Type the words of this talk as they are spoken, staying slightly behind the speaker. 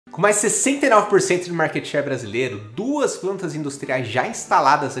Com mais 69% de market share brasileiro, 2 plantas industriais já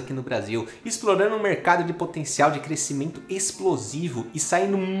instaladas aqui no Brasil, explorando um mercado de potencial de crescimento explosivo e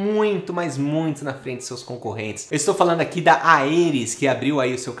saindo muito, mas muito na frente de seus concorrentes. Eu estou falando aqui da AERIS, que abriu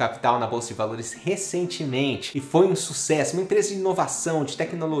aí o seu capital na Bolsa de Valores recentemente e foi um sucesso, uma empresa de inovação, de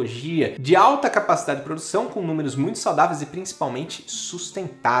tecnologia, de alta capacidade de produção, com números muito saudáveis e principalmente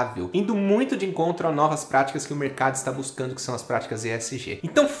sustentável, indo muito de encontro a novas práticas que o mercado está buscando, que são as práticas ESG.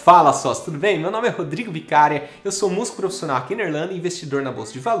 Então fala sócio, tudo bem? Meu nome é Rodrigo Vicária, eu sou músico profissional aqui na Irlanda e investidor na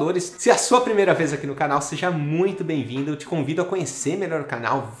Bolsa de Valores. Se é a sua primeira vez aqui no canal, seja muito bem-vindo. Eu te convido a conhecer melhor o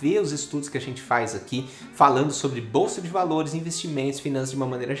canal, ver os estudos que a gente faz aqui, falando sobre Bolsa de Valores, investimentos, finanças de uma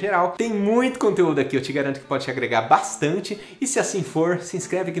maneira geral. Tem muito conteúdo aqui, eu te garanto que pode te agregar bastante. E se assim for, se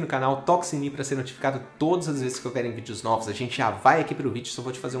inscreve aqui no canal, toca o sininho para ser notificado todas as vezes que houverem vídeos novos. A gente já vai aqui para o vídeo, só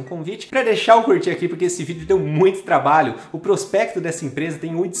vou te fazer um convite para deixar o curtir aqui, porque esse vídeo deu muito trabalho. O prospecto dessa empresa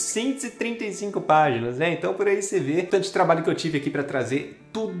tem 835 páginas, né? Então por aí você vê o tanto de trabalho que eu tive aqui para trazer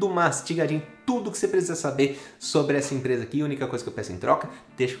tudo mastigadinho, tudo que você precisa saber sobre essa empresa aqui. A única coisa que eu peço em troca,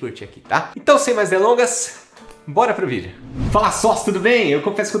 deixa eu curtir aqui, tá? Então sem mais delongas, bora pro vídeo. Fala sócio, tudo bem? Eu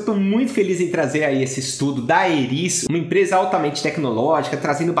confesso que eu tô muito feliz em trazer aí esse estudo da AERIS, uma empresa altamente tecnológica,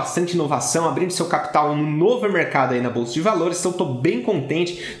 trazendo bastante inovação, abrindo seu capital em um novo mercado aí na Bolsa de Valores. Então tô bem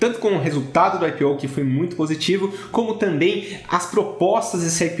contente, tanto com o resultado do IPO, que foi muito positivo, como também as propostas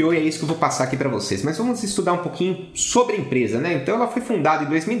desse IPO, e é isso que eu vou passar aqui para vocês. Mas vamos estudar um pouquinho sobre a empresa, né? Então ela foi fundada em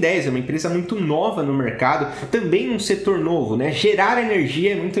 2010, é uma empresa muito nova no mercado, também um setor novo, né? Gerar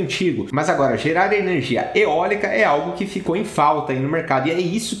energia é muito antigo, mas agora gerar energia eólica é algo que ficou em falta aí no mercado, e é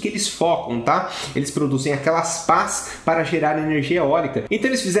isso que eles focam, tá? Eles produzem aquelas pás para gerar energia eólica. Então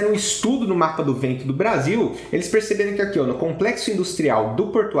eles fizeram um estudo no mapa do vento do Brasil, eles perceberam que aqui, ó, no complexo industrial do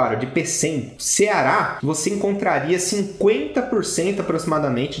portuário de Pecém, Ceará, você encontraria 50%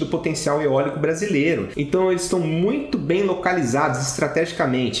 aproximadamente do potencial eólico brasileiro. Então eles estão muito bem localizados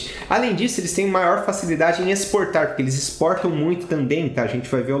estrategicamente. Além disso, eles têm maior facilidade em exportar, porque eles exportam muito também, tá? A gente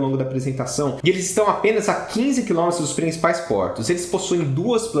vai ver ao longo da apresentação. E eles estão apenas a 15 quilômetros dos principais portos. Eles possuem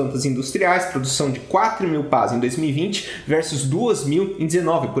 2 plantas industriais, produção de 4.000 pás em 2020 versus 2.000 em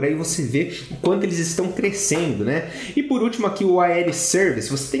 19. Por aí você vê o quanto eles estão crescendo, né? E por último aqui o AERIS Service.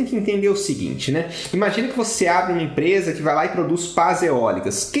 Você tem que entender o seguinte, né? Imagina que você abre uma empresa que vai lá e produz pás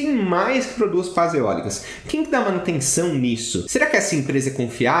eólicas. Quem mais que produz pás eólicas? Quem que dá manutenção nisso? Será que essa empresa é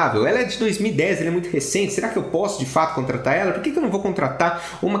confiável? Ela é de 2010, ela é muito recente. Será que eu posso de fato contratar ela? Por que eu não vou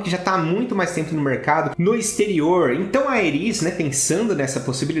contratar uma que já está há muito mais tempo no mercado, no exterior? Então a AERIS, né, pensando nessa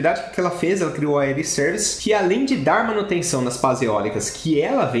possibilidade, o que ela fez? Ela criou a AERIS Service, que além de dar manutenção nas pás eólicas que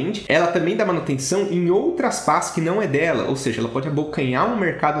ela vende, ela também dá manutenção em outras pás que não é dela, ou seja, ela pode abocanhar um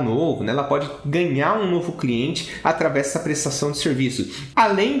mercado novo, né? Ela pode ganhar um novo cliente através dessa prestação de serviço.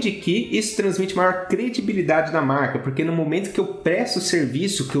 Além de que isso transmite maior credibilidade da marca, porque no momento que eu presto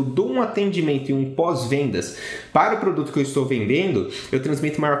serviço, que eu dou um atendimento e um pós-vendas para o produto que eu estou vendendo, eu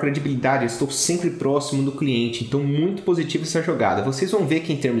transmito maior credibilidade, eu estou sempre próximo do cliente. Então muito positivo essa jogada. Vocês vão ver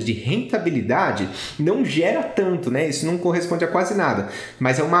que em termos de rentabilidade não gera tanto, né? Isso não corresponde a quase nada,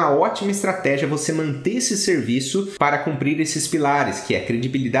 mas é uma ótima estratégia você manter esse serviço para cumprir esses pilares, que é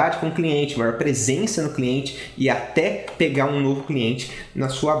credibilidade com o cliente, maior presença no cliente e até pegar um novo cliente na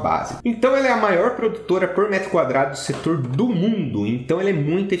sua base. Então ela é a maior produtora por metro quadrado do setor do mundo, então ela é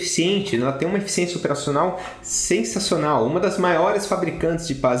muito eficiente, ela tem uma eficiência operacional sensacional, uma das maiores fabricantes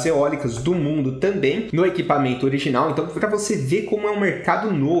de pás eólicas do mundo também, no equipamento original. Então para você ver como é um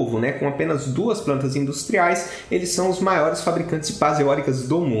mercado novo, né? Com apenas 2 plantas industriais, eles são os maiores fabricantes de pás eólicas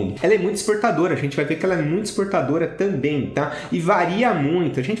do mundo. Ela é muito exportadora, a gente vai ver que ela é muito exportadora também, tá? E varia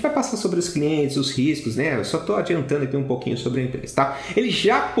muito, a gente vai passar sobre os clientes, os riscos, né? Eu só estou adiantando aqui um pouquinho sobre a empresa, tá? Eles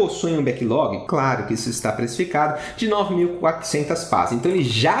já possuem um backlog, claro que isso está precificado, de 9.400 pás. Então eles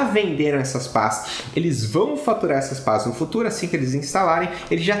já venderam essas pás, eles vão faturar essas pás no futuro, assim que eles instalarem.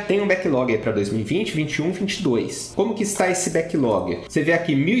 Eles já têm um backlog aí para 2020, 21, 22. Como que está esse backlog? Você vê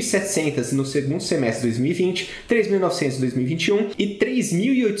aqui 1.700 no segundo semestre de 2020, 3.900 em 2021 e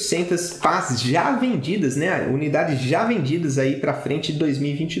 3.800 pás já vendidas, né? Unidades já vendidas aí para frente de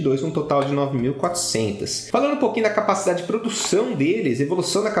 2022, um total de 9.400. Falando um pouquinho da capacidade de produção deles,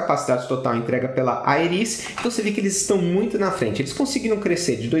 evolução da capacidade total entrega pela AERIS, então você vê que eles estão muito na frente. Eles conseguiram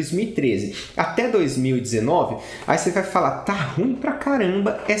crescer de 2013 até 2019. Aí você vai falar, tá ruim pra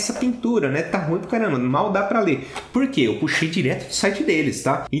caramba essa pintura, né? Tá ruim pra caramba, mal dá pra ler. Por quê? Eu puxei direto do site deles,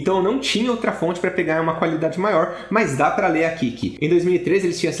 tá? Então eu não tinha outra fonte para pegar uma qualidade maior, mas dá para ler aqui que em 2013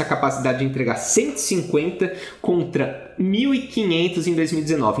 eles tinham essa capacidade de entregar 150 contra 1.500 em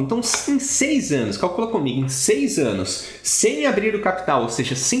 2019. Então, em 6 anos, calcula comigo, em 6 anos, sem abrir o capital, ou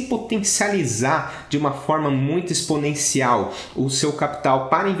seja, sem potencializar de uma forma muito exponencial o seu capital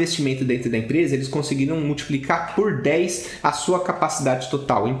para investimento dentro da empresa, eles conseguiram multiplicar por 10 a sua capacidade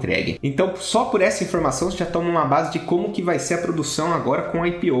total entregue. Então, só por essa informação, você já toma uma base de como que vai ser a produção agora com a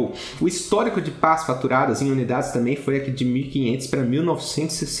IPO. O histórico de pás faturadas em unidades também foi aqui de 1.500 para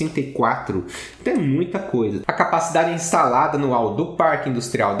 1.964. Então, é muita coisa. A capacidade instalada anual do parque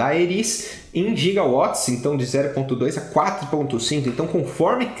industrial da AERIS em gigawatts, então de 0,2 a 4,5. Então,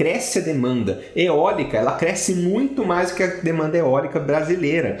 conforme cresce a demanda eólica, ela cresce muito mais do que a demanda eólica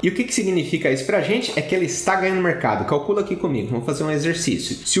brasileira. E o que significa isso para a gente? É que ela está ganhando mercado. Calcula aqui comigo, vamos fazer um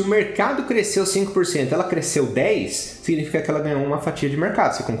exercício. Se o mercado cresceu 5%, ela cresceu 10%, significa que ela ganhou uma fatia de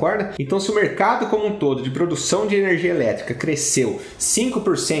mercado, você concorda? Então, se o mercado como um todo de produção de energia elétrica cresceu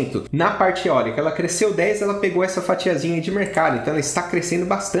 5%, na parte eólica ela cresceu 10%, ela pegou essa fatiazinha de mercado. Então, ela está crescendo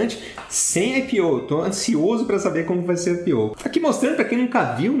bastante sem IPO. Estou ansioso para saber como vai ser a IPO. Aqui mostrando para quem nunca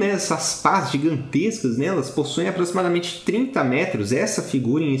viu, né, essas pás gigantescas, né, elas possuem aproximadamente 30 metros. Essa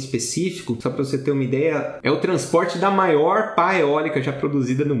figura em específico, só para você ter uma ideia, é o transporte da maior pá eólica já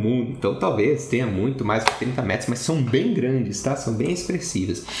produzida no mundo. Então talvez tenha muito mais que 30 metros, mas são bem grandes, tá? São bem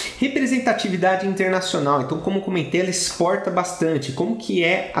expressivas. Representatividade internacional. Então, como comentei, ela exporta bastante. Como que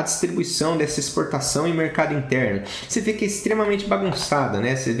é a distribuição dessa exportação em mercado interno? Você vê que é extremamente bagunçada,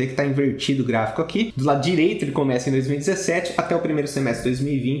 né? Você vê que está invertido o gráfico aqui. Do lado direito ele começa em 2017 até o primeiro semestre de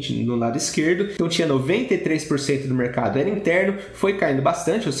 2020 no lado esquerdo. Então tinha 93% do mercado era interno, foi caindo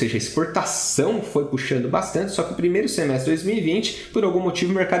bastante, ou seja, a exportação foi puxando bastante, só que o primeiro semestre de 2020, por algum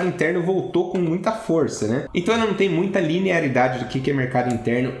motivo, o mercado interno voltou com muita força, né? Então ela não tem muita linearidade do que é mercado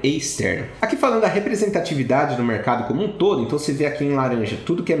interno e externo. Aqui falando da representatividade do mercado como um todo, então você vê aqui em laranja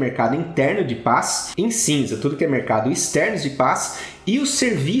tudo que é mercado interno de pás, em cinza tudo que é mercado externo de pás, e os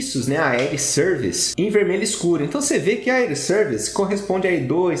serviços, né, a AERIS Service, em vermelho escuro. Então você vê que a AERIS Service corresponde a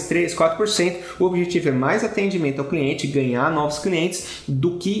 2, 3, 4%. O objetivo é mais atendimento ao cliente, ganhar novos clientes,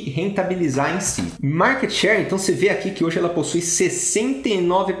 do que rentabilizar em si. Market Share, então você vê aqui que hoje ela possui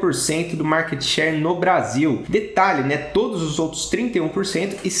 69% do market share no Brasil. Detalhe, né, todos os outros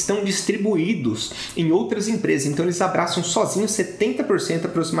 31% estão distribuídos em outras empresas. Então eles abraçam sozinhos 70%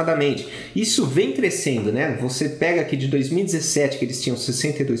 aproximadamente. Isso vem crescendo, né? Você pega aqui de 2017, que eles tinham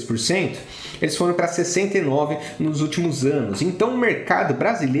 62%, eles foram para 69% nos últimos anos. Então o mercado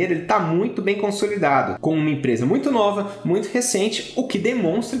brasileiro está muito bem consolidado, com uma empresa muito nova, muito recente, o que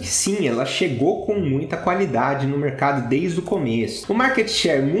demonstra que sim, ela chegou com muita qualidade no mercado desde o começo. O market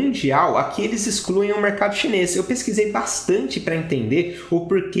share mundial, aqui eles excluem o mercado chinês. Eu pesquisei bastante para entender o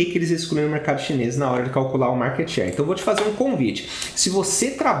porquê que eles excluem o mercado chinês na hora de calcular o market share. Então eu vou te fazer um convite. Se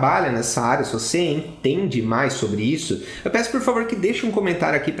você trabalha nessa área, se você entende mais sobre isso, eu peço por favor que deixe um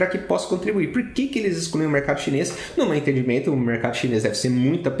comentário aqui para que possa contribuir. Por que eles excluem o mercado chinês? No meu entendimento, o mercado chinês deve ser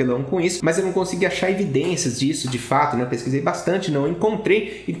muito apelão com isso, mas eu não consegui achar evidências disso de fato, né? Eu pesquisei bastante, não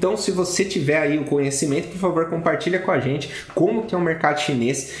encontrei. Então, se você tiver aí o conhecimento, por favor, compartilha com a gente como que é o mercado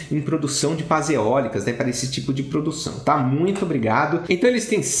chinês em produção de pás eólicas, né? Para esse tipo de produção, tá? Muito obrigado. Então, eles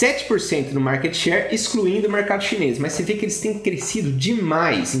têm 7% no market share, excluindo o mercado chinês, mas você vê que eles têm crescido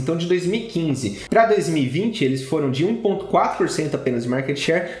demais. Então, de 2015 para 2020, eles foram de 1,4% apenas de market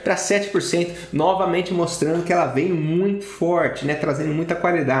share para 7%, novamente mostrando que ela veio muito forte, né, trazendo muita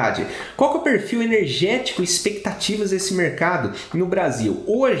qualidade. Qual que é o perfil energético e expectativas desse mercado no Brasil?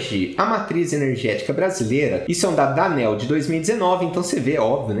 Hoje, a matriz energética brasileira, isso é um dado da ANEEL de 2019, então você vê,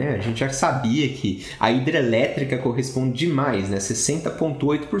 óbvio, né, a gente já sabia que a hidrelétrica corresponde demais, né,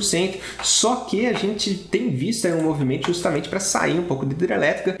 60,8%, só que a gente tem visto aí um movimento justamente para sair um pouco da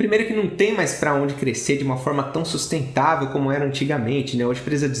hidrelétrica. Primeiro que não tem mais para onde crescer de uma forma tão sustentável como era antigamente, né? Hoje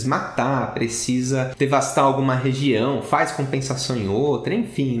precisa desmatar, precisa devastar alguma região, faz compensação em outra,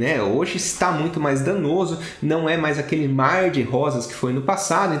 enfim, né? Hoje está muito mais danoso, não é mais aquele mar de rosas que foi no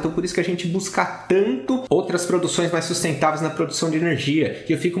passado, então por isso que a gente busca tanto outras produções mais sustentáveis na produção de energia.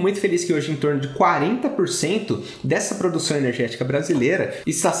 E eu fico muito feliz que hoje em torno de 40% dessa produção energética brasileira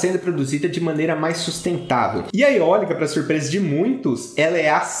está sendo produzida de maneira mais sustentável. E a eólica, para surpresa de muitos, ela é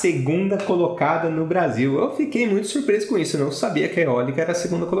a segunda colocada no Brasil. Eu fiquei muito surpreso com isso, eu não sabia que a eólica era a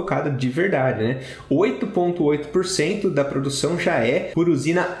segunda colocada de verdade, né? 8,8% da produção já é por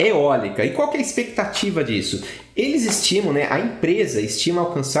usina eólica. E qual que é a expectativa disso? Eles estimam, né, a empresa estima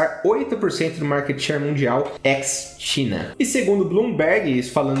alcançar 8% do market share mundial ex-China. E segundo Bloomberg,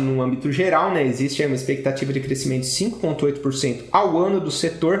 isso falando no âmbito geral, né, existe uma expectativa de crescimento de 5,8% ao ano do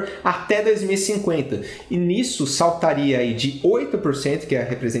setor até 2050. E nisso saltaria aí de 8%, que é a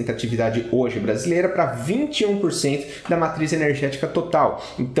representatividade hoje brasileira, para 21% da matriz energética total.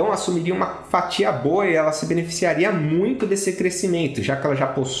 Então assumiria uma fatia boa e ela se beneficiaria muito desse crescimento, já que ela já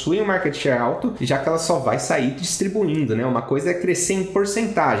possui um market share alto e já que ela só vai sair distribuindo, né? Uma coisa é crescer em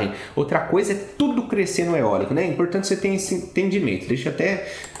porcentagem, outra coisa é tudo crescer no eólico, né? É importante você ter esse entendimento. Deixa eu até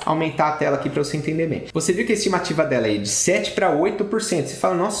aumentar a tela aqui para você entender bem. Você viu que a estimativa dela é de 7 para 8%. Você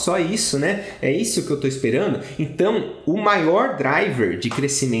fala, nossa, só isso, né? É isso que eu estou esperando? Então, o maior driver de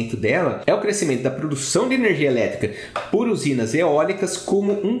crescimento dela é o crescimento da produção de energia elétrica por usinas eólicas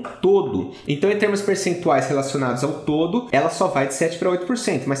como um todo. Então, em termos percentuais relacionados ao todo, ela só vai de 7 para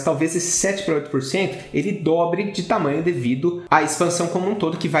 8%, mas talvez esse 7 para 8% ele dobre de tamanho devido à expansão como um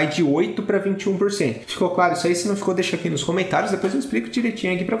todo, que vai de 8 para 21%. Ficou claro isso aí? Se não ficou, deixa aqui nos comentários, depois eu explico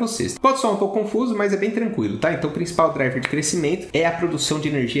direitinho aqui para vocês. Pode soar um pouco confuso, mas é bem tranquilo, tá? Então o principal driver de crescimento é a produção de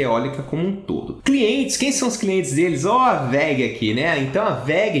energia eólica como um todo. Clientes, quem são os clientes deles? Ó, a WEG aqui, né? Então a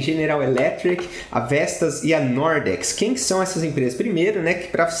WEG, General Electric, a Vestas e a Nordex. Quem são essas empresas? Primeiro, né, que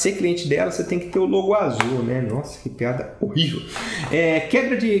para ser cliente dela você tem que ter o logo azul, né? Nossa, que piada horrível.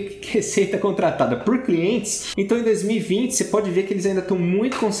 Quebra de receita contratada por clientes. Então em 2020 você pode ver que eles ainda estão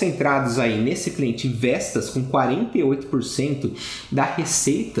muito concentrados aí nesse cliente Vestas com 48% da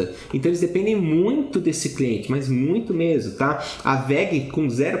receita. Então eles dependem muito desse cliente, mas muito mesmo, tá? A WEG com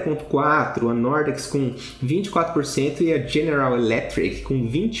 0,4%, a Nordex com 24% e a General Electric com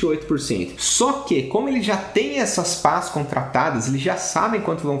 28%. Só que, como eles já têm essas pás contratadas, eles já sabem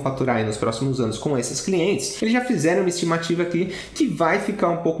quanto vão faturar aí nos próximos anos com esses clientes, eles já fizeram uma estimativa aqui que vai ficar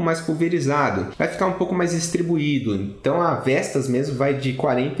um pouco mais pulverizado, vai ficar um pouco mais distribuído. Então a Vestas mesmo vai de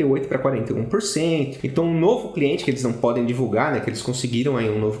 48% para 41%. Então um novo cliente que eles não podem divulgar, né, que eles conseguiram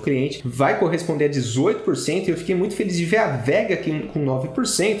aí um novo cliente, vai corresponder a 18%, e eu fiquei muito feliz de ver a WEG aqui com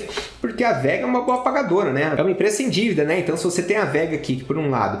 9%, porque a WEG é uma boa pagadora, né? É uma empresa sem dívida, né? Então se você tem a WEG aqui, que por um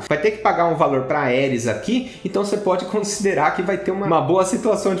lado vai ter que pagar um valor para a AERIS aqui, então você pode considerar que vai ter uma boa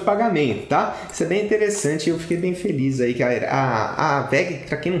situação de pagamento, tá? Isso é bem interessante e eu fiquei bem feliz aí que a WEG,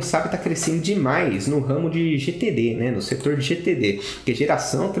 para quem não sabe, está crescendo demais no ramo de GTD, né? No setor de GTD, que é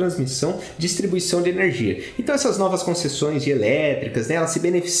geração, transmissão, distribuição de energia. Então essas novas concessões de elétricas, né, ela se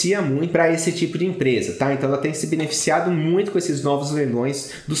beneficia muito para esse tipo de empresa, tá? Então ela tem se beneficiado muito com esses novos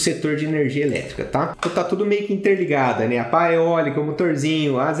leilões do setor de energia elétrica, tá? Então tá tudo meio que interligado, né? A pá eólica, o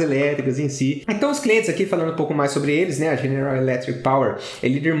motorzinho, as elétricas em si. Então os clientes aqui, falando um pouco mais sobre eles, né? A General Electric Power é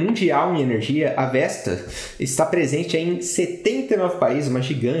líder mundial em energia. A Vestas está presente em 79 países, uma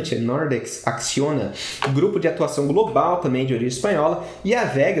gigante. A Nordex Acciona, grupo de atuação global também de origem espanhola. E a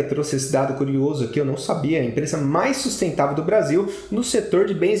WEG, eu trouxe esse dado curioso aqui, eu não sabia, a empresa mais sustentável do Brasil no setor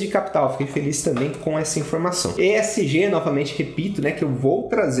de bens de capital. Fiquei feliz também com essa informação. ESG, novamente repito, né, que eu vou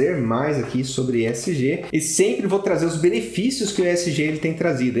trazer mais aqui sobre ESG e sempre vou trazer os benefícios que o ESG ele tem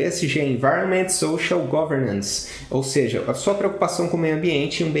trazido. ESG é Environment, Social Governance, ou seja, a sua preocupação com o meio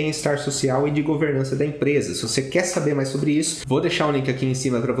ambiente, um bem-estar social e de governança da empresa. Se você quer saber mais sobre isso, vou deixar um link aqui em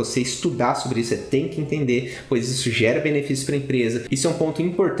cima para você estudar sobre isso. Você tem que entender, pois isso gera benefício para a empresa. Isso é um ponto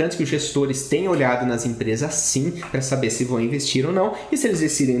importante que os gestores têm olhado nas empresas sim, para saber se vão investir ou não. E se eles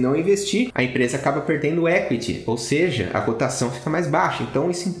decidem não investir, a empresa acaba perdendo equity, ou seja, a cotação fica mais baixa. Então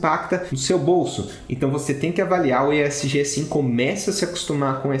isso impacta no seu bolso. Então você tem que avaliar o ESG assim, começa a se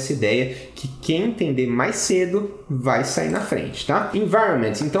acostumar com essa ideia que quem entender mais cedo vai sair na frente, tá?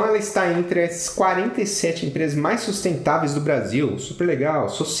 Environment, então ela está entre as 47 empresas mais sustentáveis do Brasil, super legal.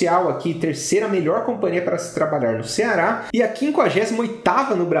 Social aqui, terceira melhor companhia para se trabalhar no Ceará e a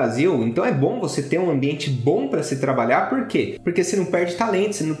 58ª no Brasil. Então é bom você ter um ambiente bom para se trabalhar, por quê? Porque você não perde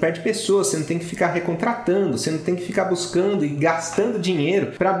talento, você não perde pessoas, você não tem que ficar recontratando, você não tem que ficar buscando e gastando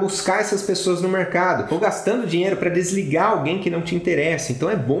dinheiro para buscar essas pessoas no mercado, ou gastando dinheiro para desligar alguém que não te interessa. Então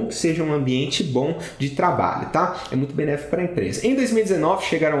é bom que seja um ambiente bom de trabalho, tá? É muito benéfico para a empresa. Em 2019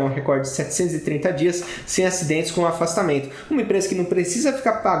 chegaram ao recorde de 730 dias sem acidentes com afastamento. Uma empresa que não precisa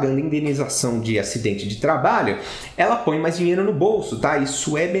ficar pagando indenização de acidente de trabalho, ela põe mais dinheiro no bolso, tá?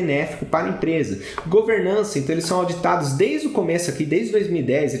 Isso é benéfico para a empresa. Governança, então eles são auditados desde o começo aqui, desde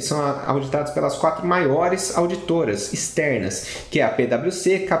 2010, eles são auditados pelas 4 maiores auditoras externas, que é a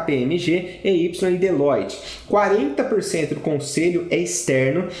PwC, KPMG, EY e Deloitte. 40% do conselho é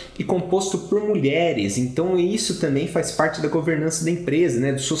externo e composto por mulheres, então isso também faz parte da governança da empresa,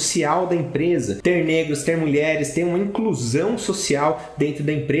 né? Do social da empresa. Ter negros, ter mulheres, ter uma inclusão social dentro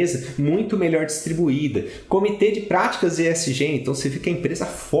da empresa muito melhor distribuída. Comitê de práticas ESG, então você vê que a empresa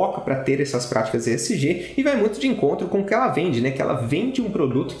foca para ter essas práticas ESG e vai muito de encontro com o que ela vende, né? Que ela vende um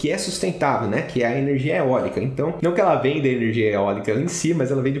produto que é sustentável, né? Que é a energia eólica. Então, não que ela venda a energia eólica em si,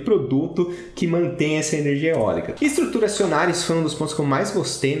 mas ela vende produto que mantém essa energia eólica. Estrutura acionários foi um dos pontos que eu mais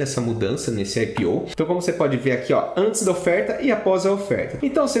gostei nessa mudança, nesse IPO. Então, como você pode ver aqui, ó, antes da oferta e após a oferta.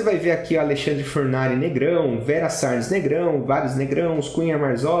 Então, você vai ver aqui o Alexandre Fornari Negrão, Vera Sarnes Negrão, vários Negrãos, Cunha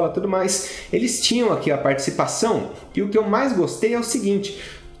Marzola, tudo mais. Eles tinham aqui a participação e o que eu mais gostei é o seguinte: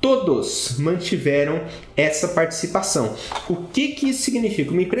 todos mantiveram essa participação. O que isso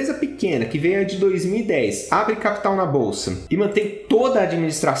significa? Uma empresa pequena que veio de 2010, abre capital na bolsa e mantém toda a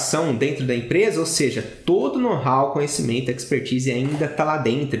administração dentro da empresa, ou seja, todo o know-how, conhecimento, expertise ainda está lá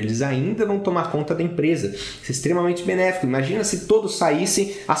dentro, eles ainda vão tomar conta da empresa. Isso é extremamente benéfico. Imagina se todos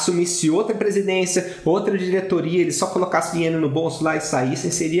saíssem, assumissem outra presidência, outra diretoria, eles só colocassem dinheiro no bolso lá e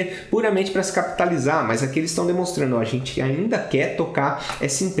saíssem, seria puramente para se capitalizar, mas aqui eles estão demonstrando, ó, a gente ainda quer tocar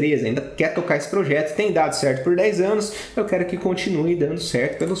essa empresa, ainda quer tocar esse projeto, tem dado certo por 10 anos, eu quero que continue dando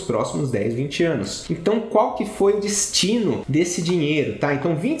certo pelos próximos 10, 20 anos. Então, qual que foi o destino desse dinheiro, tá?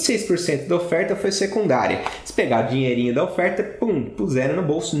 Então, 26% da oferta foi secundária. Se pegar o dinheirinho da oferta, pum, puseram no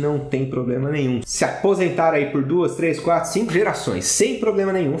bolso, não tem problema nenhum. Se aposentaram aí por 2, 3, 4, 5 gerações, sem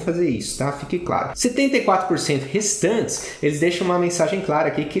problema nenhum fazer isso, tá? Fique claro. 74% restantes, eles deixam uma mensagem clara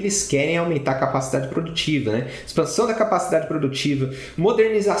aqui que eles querem aumentar a capacidade produtiva, né? Expansão da capacidade produtiva,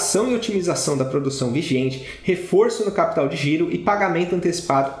 modernização e otimização da produção vigente, reforço no capital de giro e pagamento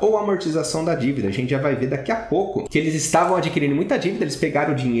antecipado ou amortização da dívida. A gente já vai ver daqui a pouco que eles estavam adquirindo muita dívida, eles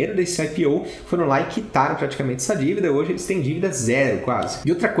pegaram o dinheiro desse IPO, foram lá e quitaram praticamente essa dívida, hoje eles têm dívida zero quase. E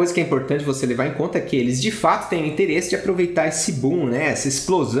outra coisa que é importante você levar em conta é que eles de fato têm interesse de aproveitar esse boom, né? Essa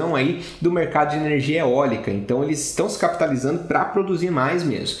explosão aí do mercado de energia eólica, então eles estão se capitalizando para produzir mais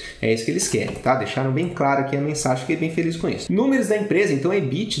mesmo. É isso que eles querem, tá? Deixaram bem claro aqui a mensagem, fiquei bem feliz com isso. Números da empresa, então a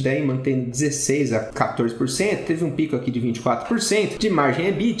EBITDA aí mantendo 16 a 14%, teve um pico aqui de 24% de margem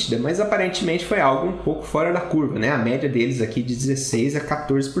EBITDA, mas aparentemente foi algo um pouco fora da curva, né? A média deles aqui de 16 a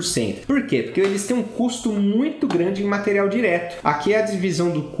 14%. Por quê? Porque eles têm um custo muito grande em material direto. Aqui é a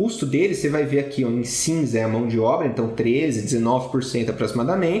divisão do custo deles, você vai ver aqui, ó, em cinza é a mão de obra, então 13, 19%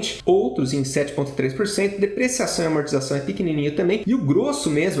 aproximadamente, outros em 7,3%, depreciação e amortização é pequenininho também, e o grosso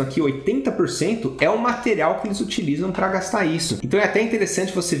mesmo aqui, 80%, é o material que eles utilizam para gastar isso. Então é até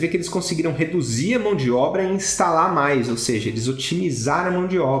interessante você ver que eles conseguiram reduzir a mão de obra e instalar mais, ou seja, eles otimizaram a mão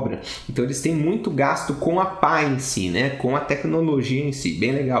de obra. Então eles têm muito gasto com a pá em si, né? Com a tecnologia em si,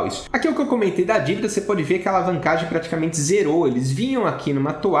 bem legal isso. Aqui é o que eu comentei da dívida, você pode ver que a alavancagem praticamente zerou, eles vinham aqui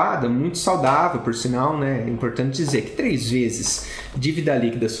numa toada muito saudável, por sinal, né? É importante dizer que 3 vezes dívida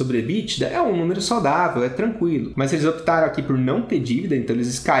líquida sobre EBITDA é um número saudável, é tranquilo, mas eles optaram aqui por não ter dívida, então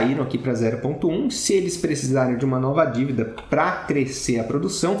eles caíram aqui para 0,1. Se eles precisarem de uma nova dívida para crescer a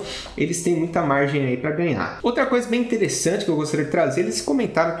produção, eles têm muita margem aí para ganhar. Outra coisa bem interessante que eu gostaria de trazer, eles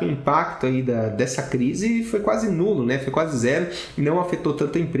comentaram que o impacto aí dessa crise foi quase nulo, né? Foi quase zero, não afetou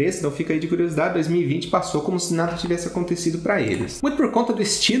tanto a empresa, então fica aí de curiosidade, 2020 passou como se nada tivesse acontecido para eles. Muito por conta do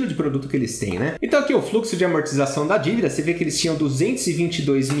estilo de produto que eles têm, né? Então aqui o fluxo de amortização da dívida, você vê que eles tinham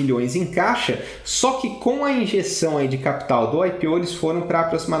 222 milhões em caixa, só que com a injeção aí de capital do IPO, eles foram para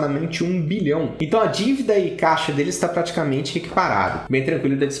aproximadamente 1 bilhão. Então a dívida e caixa deles está praticamente equiparado. Bem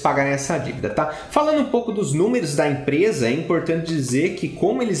tranquilo deles pagarem essa dívida, tá? Falando um pouco dos números da empresa, é importante dizer que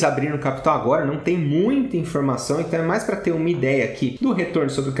como eles abriram capital agora, não tem muita informação, então é mais para ter uma ideia aqui do retorno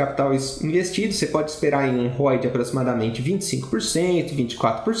sobre o capital investido. Você pode esperar em um ROI de aproximadamente 25%,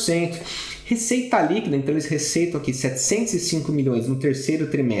 24%. Receita líquida, então eles receitam aqui 705 milhões no terceiro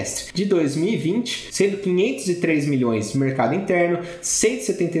trimestre de 2020, sendo 503 milhões de mercado interno,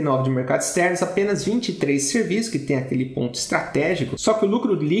 179 de mercado externo, apenas 23 serviços, que tem aquele ponto estratégico. Só que o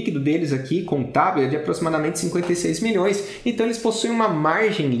lucro líquido deles aqui, contábil, é de aproximadamente 56 milhões, então eles possuem uma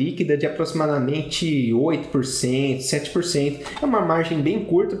margem líquida de aproximadamente 8%, 7%. É uma margem bem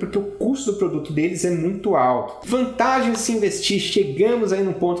curta, porque o custo do produto deles é muito alto. Vantagens se investir, chegamos aí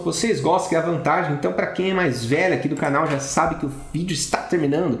no ponto que vocês gostam, que é terceira vantagem, então para quem é mais velho aqui do canal já sabe que o vídeo está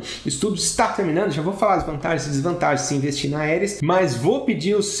terminando, o estudo está terminando, já vou falar as vantagens e desvantagens de se investir na AERIS, mas vou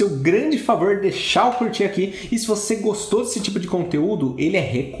pedir o seu grande favor de deixar o curtir aqui, e se você gostou desse tipo de conteúdo, ele é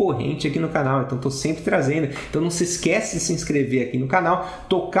recorrente aqui no canal, então estou sempre trazendo, então não se esquece de se inscrever aqui no canal,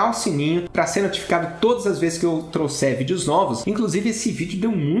 tocar o sininho para ser notificado todas as vezes que eu trouxer vídeos novos. Inclusive esse vídeo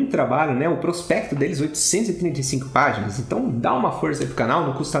deu muito trabalho, né? O prospecto deles 835 páginas, então dá uma força aí pro canal,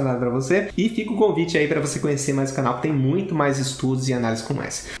 não custa nada para você, e fica o convite aí para você conhecer mais o canal, que tem muito mais estudos e análises como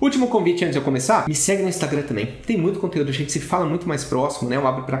essa. Último convite antes de eu começar, me segue no Instagram também, tem muito conteúdo, a gente se fala muito mais próximo, né? Eu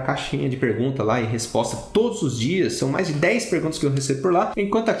abro para caixinha de pergunta lá e resposta todos os dias, são mais de 10 perguntas que eu recebo por lá,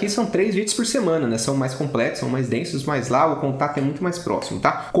 enquanto aqui são 3 vídeos por semana, né? São mais completos, são mais densos, mas lá o contato é muito mais próximo,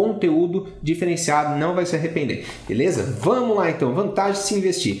 tá? Conteúdo diferenciado, não vai se arrepender, beleza? Vamos lá então, vantagem de se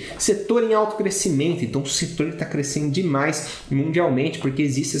investir. Setor em alto crescimento, então o setor está crescendo demais mundialmente porque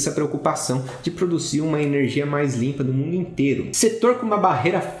existe essa preocupação de produzir uma energia mais limpa no mundo inteiro. Setor com uma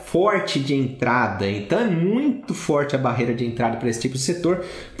barreira forte de entrada, então é muito forte a barreira de entrada para esse tipo de setor.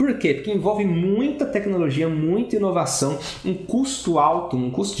 Por quê? Porque envolve muita tecnologia, muita inovação, um custo alto,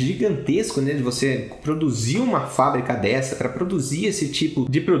 um custo gigantesco, né, de você produzir uma fábrica dessa, para produzir esse tipo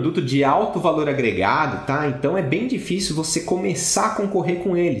de produto de alto valor agregado, tá? Então é bem difícil você começar a concorrer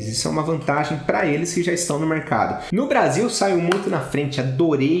com eles, isso é uma vantagem para eles que já estão no mercado. No Brasil saiu muito na frente,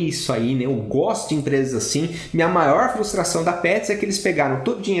 adorei isso aí, né? Eu gosto de empresas assim. Minha maior frustração da Pets é que eles pegaram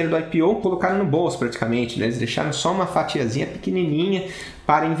todo o dinheiro do IPO e colocaram no bolso praticamente, né? Eles deixaram só uma fatiazinha pequenininha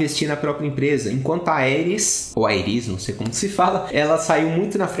para investir na própria empresa, enquanto a AERIS, ou AERIS, não sei como se fala, ela saiu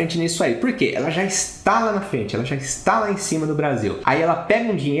muito na frente nisso aí. Por quê? Ela já está lá na frente, ela já está lá em cima do Brasil. Aí ela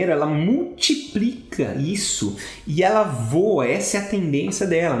pega um dinheiro, ela multiplica isso e ela voa, essa é a tendência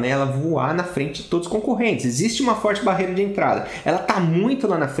dela, né? Ela voar na frente de todos os concorrentes. Existe uma forte barreira de entrada. Ela está muito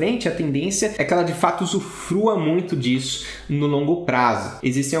lá na frente, a tendência é que ela de fato usufrua muito disso no longo prazo.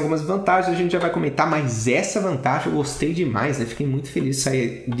 Existem algumas vantagens, a gente já vai comentar, mas essa vantagem eu gostei demais, né? Fiquei muito feliz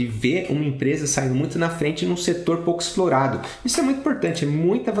de ver uma empresa saindo muito na frente num setor pouco explorado. Isso é muito importante, é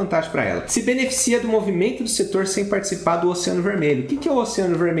muita vantagem para ela. Se beneficia do movimento do setor sem participar do Oceano Vermelho. O que é o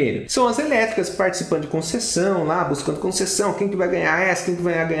Oceano Vermelho? São as elétricas participando de concessão, lá buscando concessão, quem que vai ganhar essa, quem que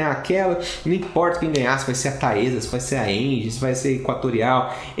vai ganhar aquela, não importa quem ganhar, se vai ser a Taesa, se vai ser a Engie, se vai ser a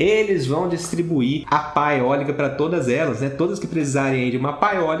Equatorial, eles vão distribuir a pá eólica para todas elas, né? Todas que precisarem de uma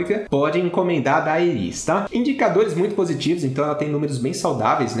pá eólica podem encomendar da AERIS, tá? Indicadores muito positivos, então ela tem números bem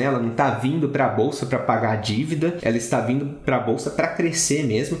saudáveis, né? Ela não está vindo para a bolsa para pagar a dívida, ela está vindo para a bolsa para crescer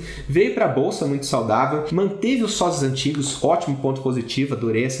mesmo. Veio para a bolsa muito saudável, manteve os sócios antigos, ótimo ponto positivo,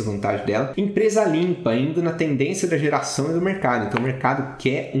 adorei essa vantagem dela. Empresa limpa, indo na tendência da geração e do mercado. Então o mercado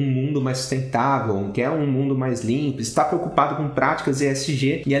quer um mundo mais sustentável, quer um mundo mais limpo, está preocupado com práticas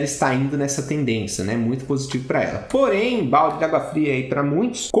ESG e ela está indo nessa tendência, né? Muito positivo para ela. Porém, balde de água fria aí para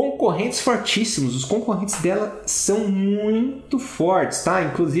muitos, concorrentes fortíssimos. Os concorrentes dela são muito fortes, tá?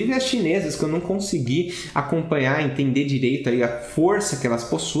 Inclusive as chinesas, que eu não consegui acompanhar, entender direito aí a força que elas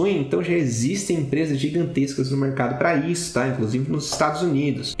possuem, então já existem empresas gigantescas no mercado para isso, tá? Inclusive nos Estados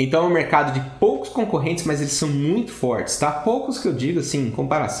Unidos. Então é um mercado de poucos concorrentes, mas eles são muito fortes, tá? Poucos que eu digo assim, em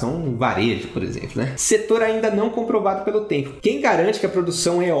comparação no varejo, por exemplo, né? Setor ainda não comprovado pelo tempo. Quem garante que a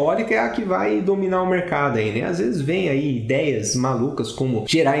produção eólica é a que vai dominar o mercado aí, né? Às vezes vem aí ideias malucas como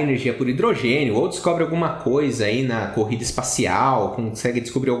gerar energia por hidrogênio, ou descobre alguma coisa aí na corrida espacial, consegue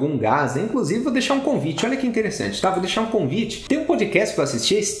descobrir algum gás, né? Inclusive vou deixar um convite, olha que interessante, tá? Vou deixar um convite, tem um podcast que eu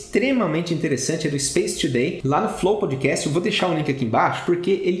assisti, é extremamente interessante, é do Space Today, lá no Flow Podcast, eu vou deixar o link aqui embaixo,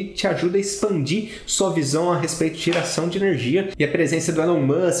 porque ele te ajuda a expandir sua visão a respeito de geração de energia e a presença do Elon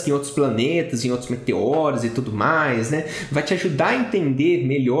Musk em outros planetas, em outros meteoros e tudo mais, né? Vai te ajudar a entender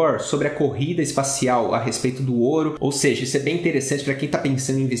melhor sobre a corrida espacial a respeito do ouro, ou seja, isso é bem interessante para quem está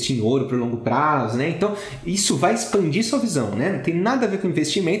pensando em investir em ouro por longo prazo, né? Então, isso vai expandir sua visão, né? Não tem nada a ver com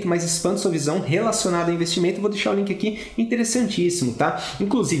investimento, mas expande sua visão relacionada a investimento. Eu vou deixar o link aqui, interessantíssimo, tá?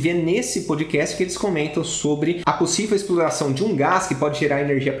 Inclusive, é nesse podcast que eles comentam sobre a possível exploração de um gás que pode gerar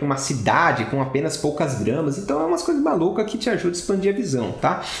energia para uma cidade com apenas poucas gramas. Então, é umas coisas malucas que te ajudam a expandir a visão,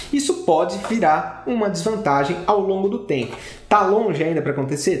 tá? Isso pode virar uma desvantagem ao longo do tempo. Tá longe ainda para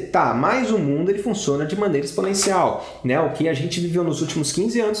acontecer? Tá, mas o mundo ele funciona de maneira exponencial, né? O que a gente viveu nos últimos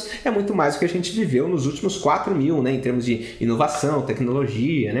 15 anos é muito mais do que a gente viveu nos últimos 4.000, né? Em termos de inovação,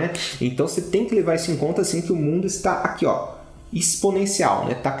 tecnologia, né? Então você tem que levar isso em conta assim que o mundo está aqui, ó, exponencial,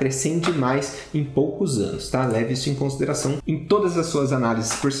 né? Tá crescendo demais em poucos anos, tá? Leve isso em consideração em todas as suas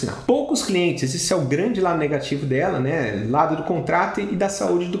análises, por sinal. Poucos clientes, esse é o grande lado negativo dela, né? Lado do contrato e da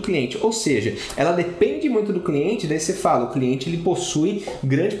saúde do cliente. Ou seja, ela depende muito do cliente, daí você fala, o cliente ele possui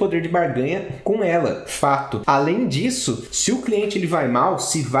grande poder de barganha com ela, fato. Além disso, se o cliente ele vai mal,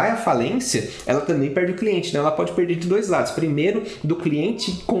 se vai à falência, ela também perde o cliente, né? Ela pode perder de dois lados. Primeiro, do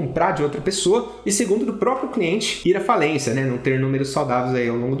cliente comprar de outra pessoa e segundo, do próprio cliente ir à falência, né? Não ter números saudáveis aí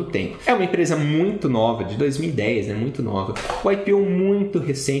ao longo do tempo. É uma empresa muito nova, de 2010, né? Muito nova. O IPO muito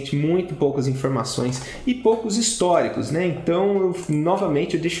recente, muito poucas informações e poucos históricos, né? Então,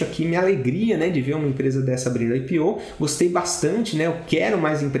 novamente, eu deixo aqui minha alegria, né, de ver uma empresa dessa abrindo IPO. Gostei bastante, né? Eu quero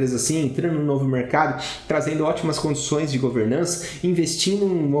mais empresas assim, entrando no novo mercado, trazendo ótimas condições de governança, investindo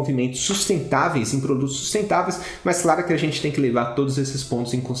em movimentos sustentáveis, em produtos sustentáveis, mas claro que a gente tem que levar todos esses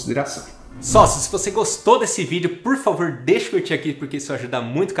pontos em consideração. Sócio, se você gostou desse vídeo, por favor, deixa eu curtir aqui porque isso ajuda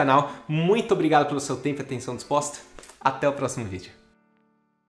muito o canal. Muito obrigado pelo seu tempo e atenção disposta. Até o próximo vídeo.